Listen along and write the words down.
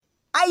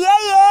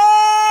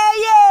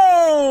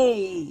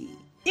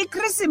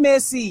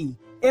Krisimesi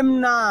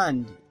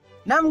emnandi.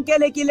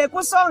 Namkelekile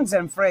ku-Songs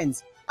and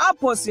Friends,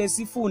 apho siye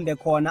sifunde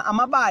khona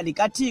amabali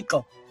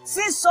kaThixo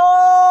sisonke.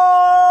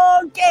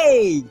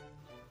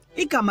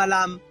 Igama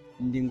lam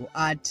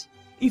ndingu-Athi,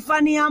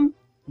 ifani yam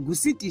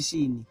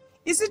nguSitishini,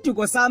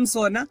 isiduko sam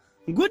sona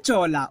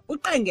nguJola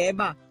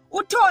uQengeba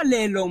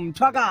uTholelo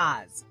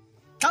Mthwakazi.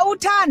 Xa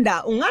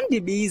uthanda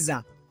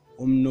ungandibiza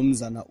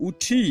uMnumzana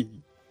uthi.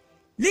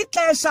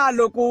 Lixesha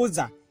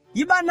lokuza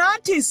yiba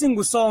nathi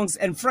singu-Songs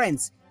and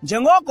Friends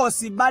njengoko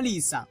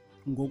sibalisa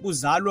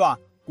ngokuzalwa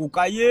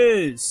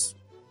kukaYesu.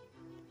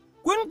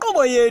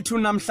 Kwinkqubo yethu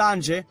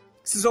namhlanje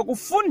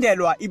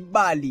sizokufundelwa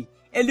ibali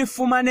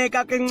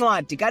elifumaneka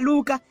kwincwadi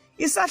kaLuka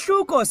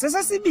isahluko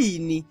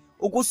sesesibini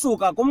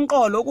ukusuka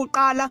kumqolo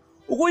wokuqala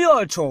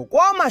ukuyotsho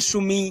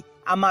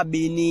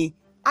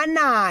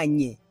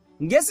kwa-21.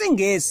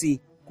 NgesiNgesi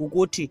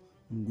kukuthi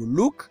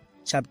nguLuke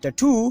chapter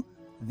 2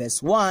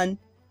 verse 1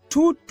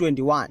 to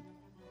 21.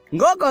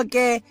 Ngoko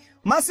ke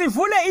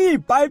masivule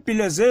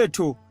iiBhayibhile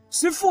zethu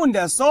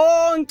sifunde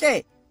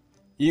sonke.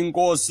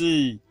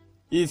 Inkosi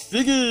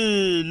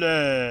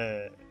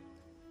ifikile.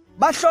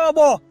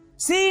 Bahlobo,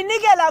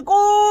 sinikela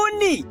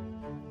kuni.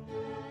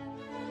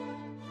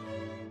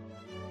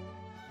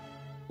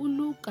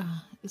 uLuka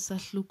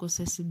isahluko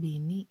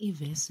sesibini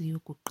ivesi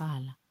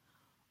yokuqala.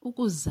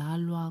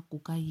 Ukuzalwa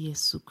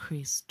kukaYesu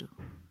Kristu.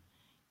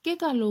 Ke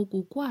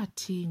kaloku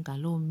kwathi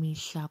ngaloo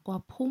mihla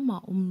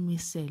kwaphuma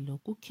ummiselo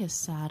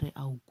kuKesare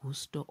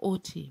Augusto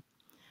othi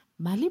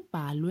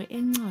malibhalwe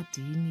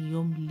encwadini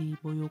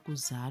yomlibo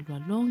yokuzalwa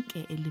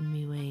lonke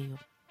elimiweyo.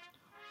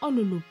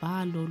 Olu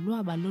lubhalo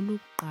lwaba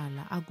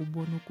lolukuqala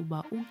akubona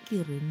ukuba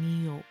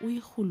uKireniyo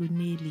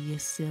uyirhuluneli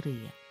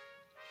yeSiriya.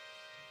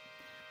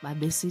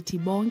 Babesithi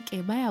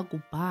bonke baya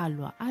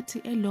kubhalwa athi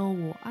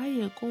elowo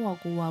aye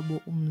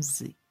kowakowabo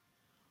umzi.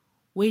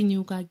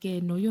 Wenyuka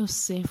ke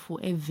noYosefu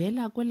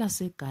evela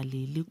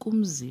kwelaseGalili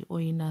kumzi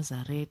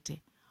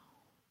oyiNazarete,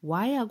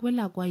 waya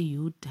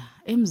kwelakwayuda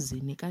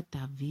emzini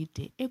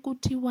kaDavide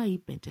ekuthiwa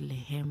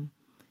yiBhetelehem,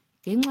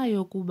 ngenxa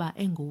yokuba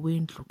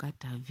engowendlu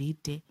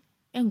kaDavide,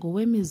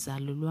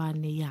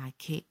 engowemizalulwane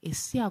yakhe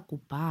esiya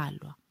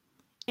kubhalwa,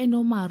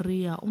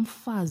 enoMaria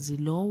umfazi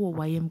lowo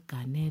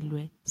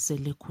wayemganelwe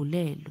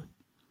selekhulelwe.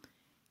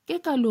 Ke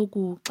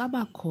kaloku xa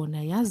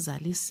bakhona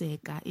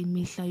yazaliseka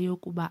imihla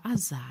yokuba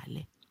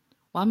azale,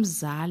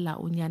 wamzala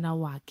unyana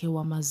wakhe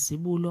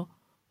wamazibulo,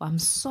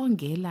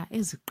 wamsongela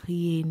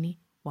eziqhiyeni,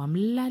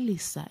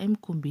 wamlalisa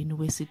emkhumbini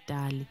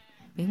wesitali,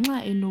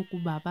 ngenxa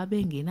enokuba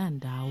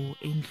babengenandawo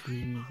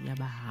endlwini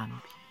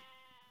yabahambi.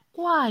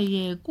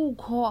 Kwaye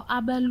kukho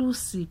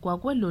abalusi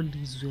kwakwelo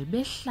lizwe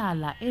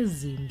behlala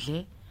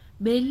ezindle,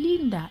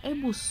 belinda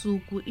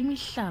ebusuku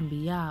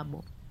imihlambi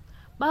yabo.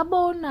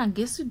 Babona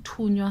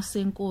ngesithunywa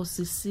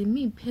senkosi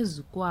simi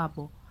phezu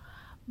kwabo,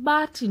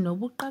 bathi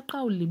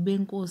nobuqaqawuli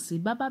benkosi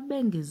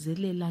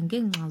bababengezelela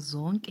ngenxa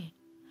zonke,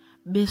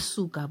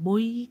 besuka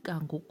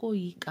boyika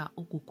ngokoyika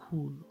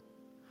okukhulu.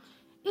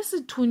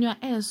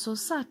 Isithunywa eso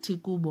sathi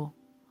kubo,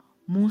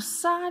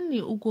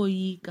 musani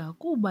ukoyika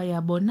kuba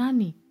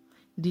yabonani,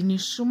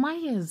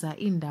 ndinishumayeza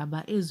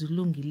iindaba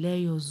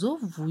ezilungileyo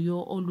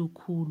zovuyo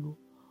olukhulu,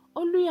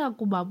 oluya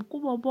kuba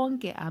kubo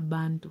bonke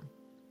abantu.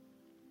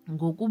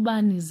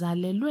 Ngokuba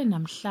nizalelwe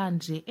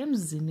namhlanje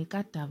emzini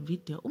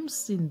kaDavide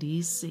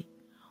umsindisi,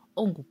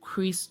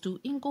 onguKristu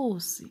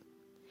inkosi.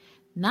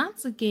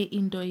 Nantsi ke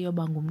into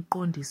yoba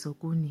ngumqondiso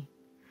kuni.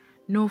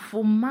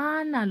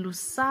 Nofumana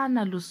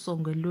lusana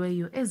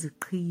lusongelweyo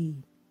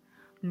eziqhiyini,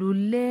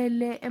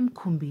 lulele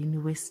emkhumbini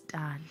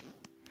wesitali.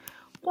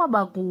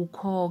 Kwaba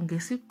kukho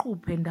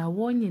ngesiquphe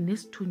ndawonye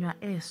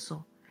nesithunywa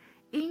eso,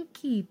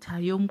 inkitha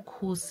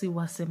yomkhosi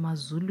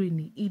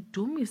wasemazulwini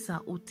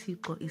idumisa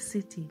uThixo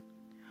isithi,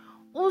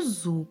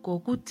 uzuko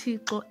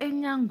kuThixo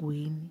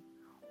enyangweni,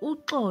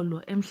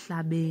 uxolo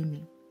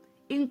emhlabeni,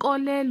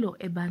 inkolelo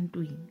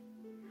ebantwini.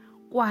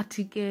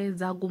 Kwathi ke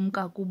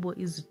zakumka kubo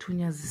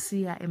izithunywa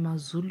zisiya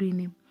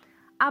emazulwini,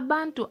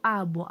 abantu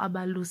abo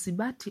abalusi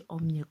bathi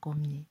omnye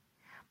komnye,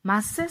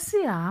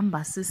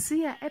 masesihamba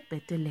sisiya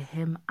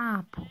eBhetelehem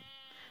apho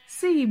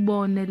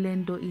siyibone le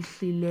nto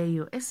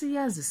ihlileyo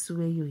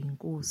esiyazisiweyo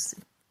yinkosi.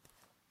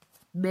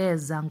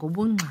 Beza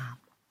ngobungxamo,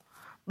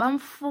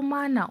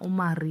 bamfumana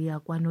uMaria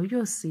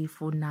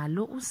kwanoYosefu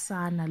nalo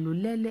usana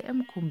lulele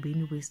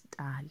emkhumbini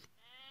wesitali.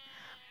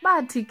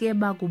 Bathi ke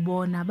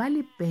bakubona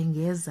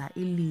balibhengeza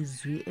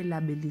ilizwi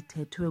elabe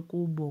lithethwe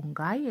kubo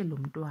ngaye lo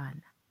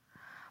mntwana.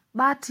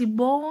 Bathi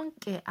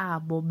bonke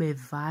abo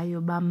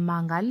bevayo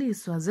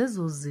bamangaliswa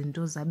zezo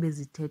zinto zabe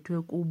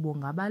zithethwe kubo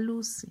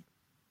ngabalusi.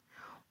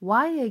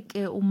 Waye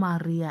ke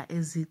uMaria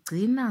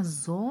ezigcina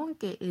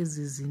zonke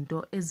ezi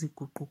zinto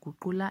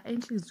eziguquguqula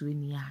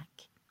entliziyweni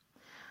yakhe.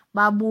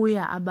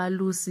 Babuya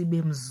abalusi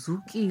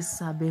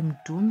bemzukisa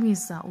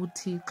bemdumisa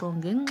uThixo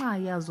ngenxa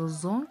yazo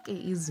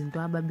zonke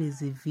izinto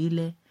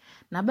ababezivile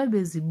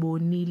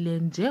nababezibonile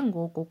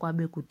njengoko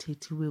kwabe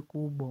kuthethiwe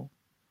kubo.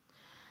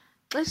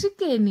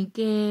 Xeshikeni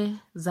ke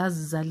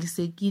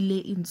zazizalisekile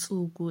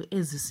iintsuku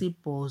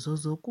ezisibhozo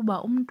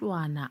zokuba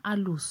umntwana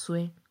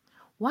aluswe,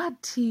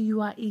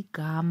 wathiywa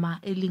igama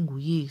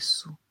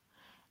elinguYesu,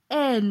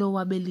 elo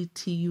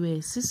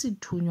wabelithiywe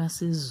sisithunywa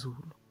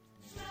sezulu.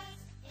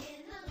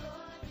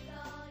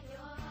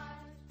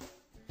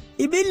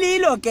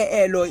 Ibililo ke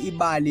elo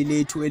ibali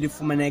lethu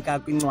elifumaneka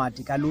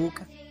kwincwadi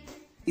kaLuka,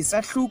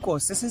 isahluko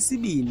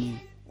sesesibini,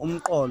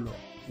 umqolo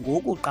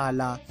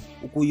ngokuqala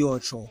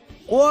ukuyotsho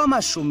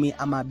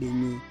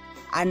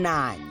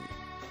kowama-21.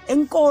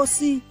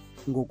 Enkosi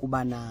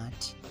ngokuba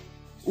nathi.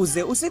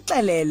 Uze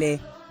usixelele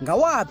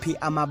ngawaphi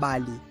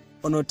amabali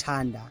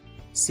onothanda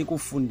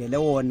sikufundele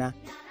wona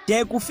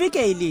de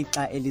kufike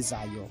ilixa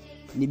elizayo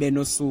nibe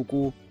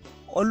nosuku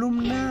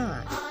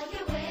olumnandi.